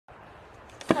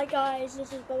Hi guys,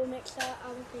 this is Bubble Mixer.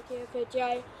 I'm making a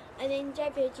video, and in the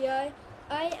video,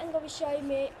 I am going to show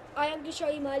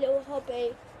you my little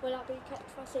hobby. Well, I've been kept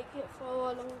for a secret for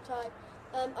a long time.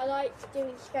 I like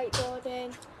doing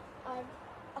skateboarding. I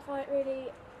find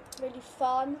it really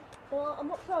fun. Well, I'm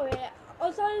not sorry. I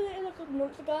was only a couple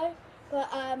months ago, but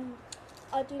I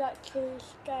do like to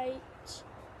skate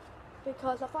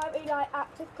because I find it really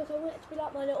active because I want it to be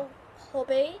like my little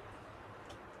hobby.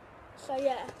 So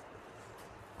yeah.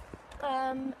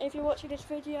 If you're watching this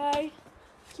video,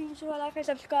 please do like and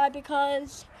subscribe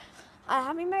because I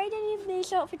haven't made any of these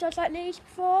sort of videos like these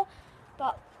before.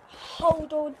 But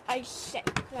hold on a sec.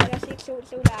 Right, let's see if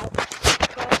it's all out.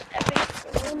 Because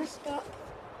everything's all messed up.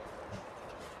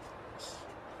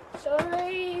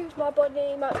 Sorry, my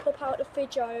body might pop out the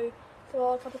video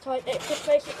for a couple of times. It's just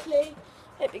basically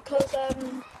because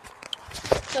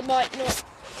I might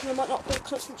not be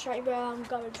concentrating where I'm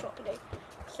going properly.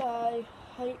 So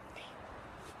hope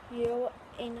you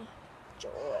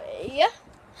enjoy,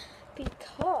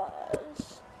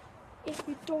 because if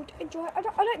you don't enjoy it, I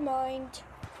don't mind,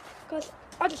 because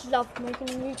I just love making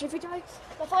YouTube videos.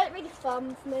 I find it really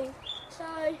fun for me. So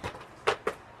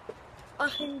I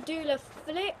can do the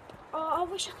flip. Oh, I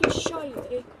wish I could show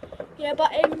you. Yeah,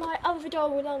 but in my other video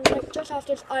like just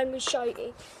after this, I'm going to show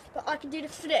you. But I can do the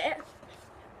flip.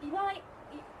 You might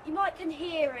can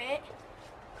hear it.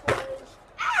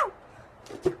 Ow!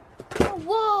 Oh,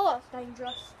 whoa, that's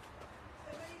dangerous.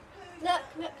 Look.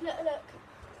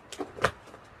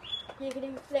 You can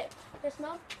even flip. Yes,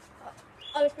 Mum?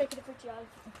 I was making a video.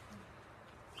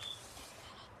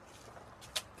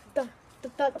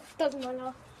 Doesn't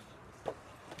matter.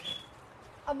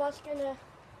 I'm just gonna,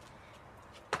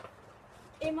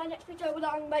 in my next video, what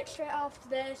I'm gonna make straight after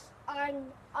this, I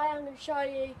am gonna show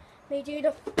you me do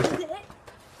the flip.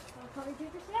 I can't do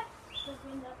this yet.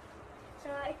 So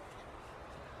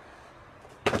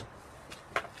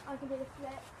I can do the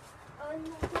flip. And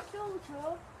the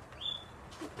filter,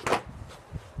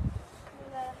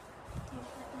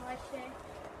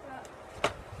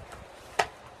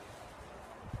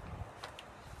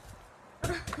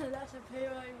 that's a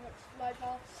hero my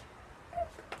boss.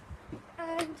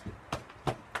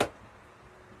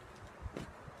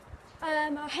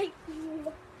 And I hate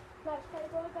you like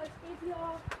skateboard, but if you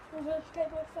are one of the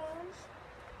skateboard fans,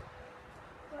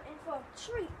 you're in for a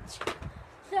treat.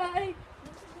 So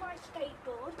this is my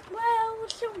skateboard. Well,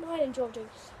 it's still mine,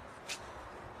 Georgie's.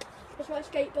 It's my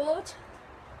skateboard.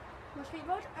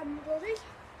 And Georgie's.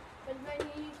 And then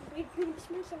you use a big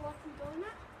greensmith so I can go on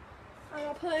that. And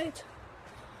I put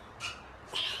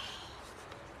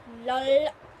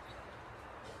lol.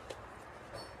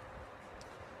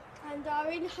 And I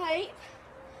really hope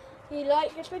you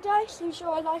like this video. So be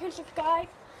sure to like and subscribe.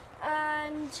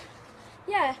 And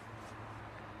yeah.